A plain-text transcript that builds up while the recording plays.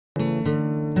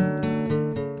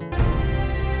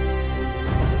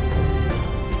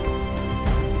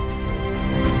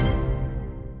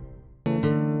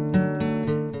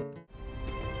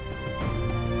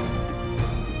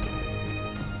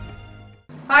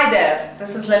Hi there,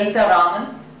 this is Lalita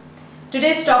Raman.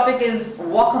 Today's topic is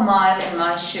walk a mile in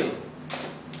my shoe.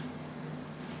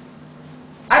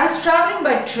 I was traveling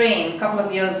by train a couple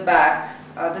of years back.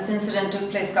 This incident took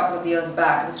place a couple of years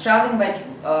back. I was traveling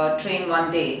by train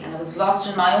one day and I was lost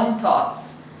in my own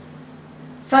thoughts.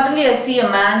 Suddenly I see a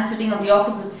man sitting on the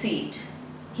opposite seat.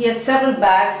 He had several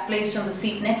bags placed on the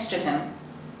seat next to him.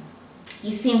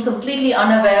 He seemed completely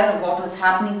unaware of what was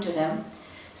happening to him.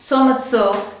 So much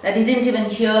so that he didn't even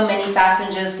hear many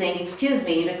passengers saying, "Excuse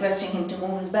me," requesting him to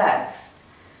move his bags.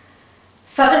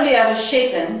 Suddenly I was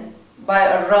shaken by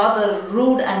a rather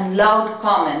rude and loud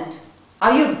comment,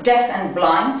 "Are you deaf and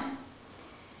blind?"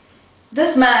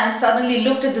 This man suddenly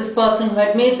looked at this person who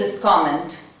had made this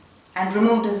comment and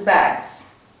removed his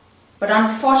bags. But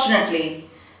unfortunately,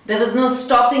 there was no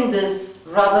stopping this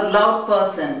rather loud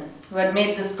person who had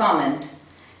made this comment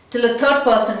till a third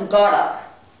person got up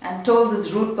and told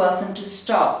this rude person to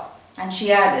stop, and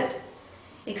she added,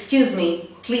 "Excuse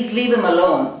me, please leave him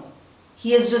alone.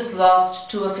 He has just lost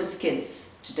 2 of his kids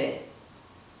today."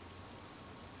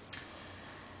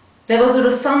 There was a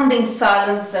resounding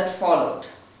silence that followed.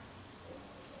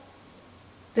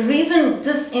 The reason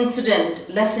this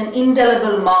incident left an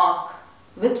indelible mark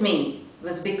with me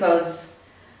was because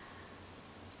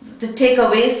the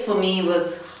takeaways for me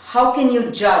was, how can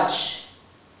you judge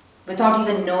without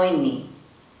even knowing me?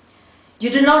 You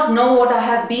do not know what I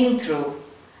have been through.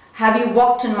 Have you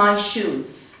walked in my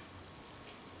shoes?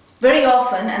 Very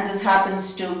often, and this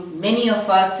happens to many of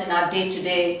us in our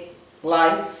day-to-day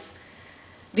lives,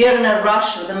 we are in a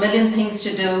rush with a million things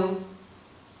to do,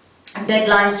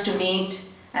 deadlines to meet,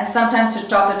 and sometimes to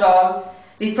top it all,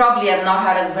 we probably have not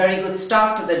had a very good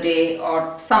start to the day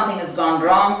or something has gone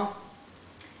wrong.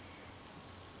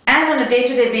 And on a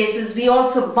day-to-day basis, we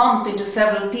also bump into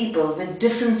several people with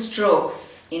different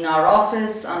strokes in our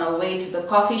office, on our way to the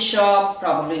coffee shop,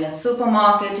 probably in a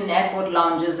supermarket, in airport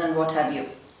lounges, and what have you.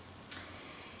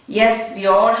 Yes, we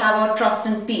all have our troughs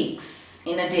and peaks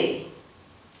in a day.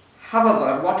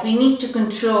 However, what we need to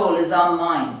control is our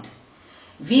mind.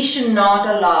 We should not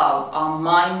allow our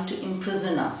mind to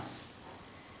imprison us,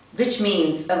 which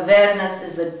means awareness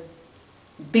is the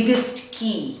biggest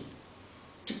key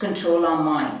to control our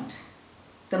mind.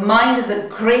 The mind is a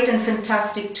great and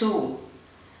fantastic tool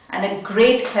and a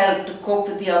great help to cope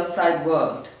with the outside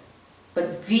world.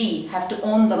 But we have to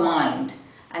own the mind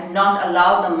and not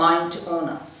allow the mind to own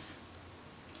us.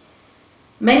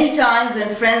 Many times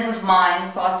when friends of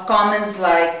mine pass comments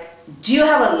like, "Do you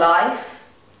have a life?"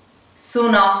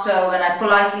 soon after, when I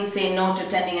politely say no to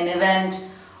attending an event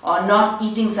or not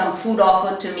eating some food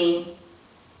offered to me,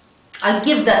 I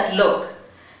give that look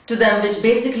to them which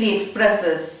basically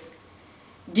expresses,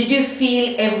 "Did you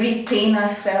feel every pain I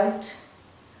felt?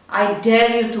 I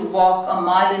dare you to walk a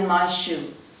mile in my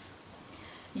shoes.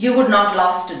 You would not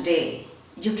last a day.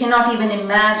 You cannot even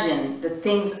imagine the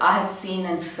things I have seen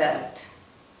and felt."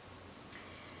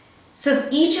 So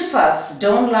if each of us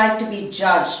don't like to be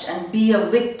judged and be a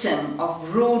victim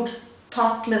of rude,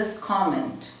 thoughtless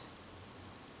comment,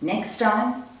 next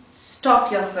time,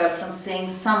 stop yourself from saying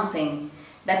something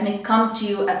that may come to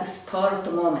you at the spur of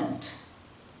the moment.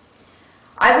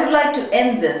 I would like to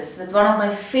end this with one of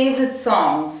my favorite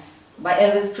songs by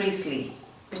Elvis Presley,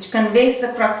 which conveys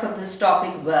the crux of this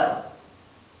topic well.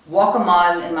 Walk a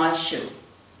mile in my shoe.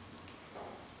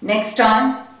 Next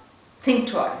time, think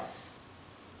twice.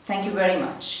 Thank you very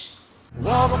much.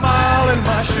 Walk a mile in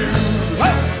my shoe.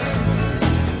 Hey!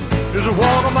 Just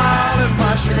walk a mile in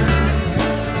my shoe.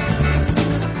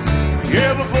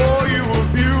 Yeah, before you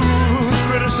abuse,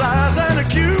 criticize and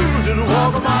accuse, just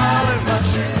walk a mile in my shoe.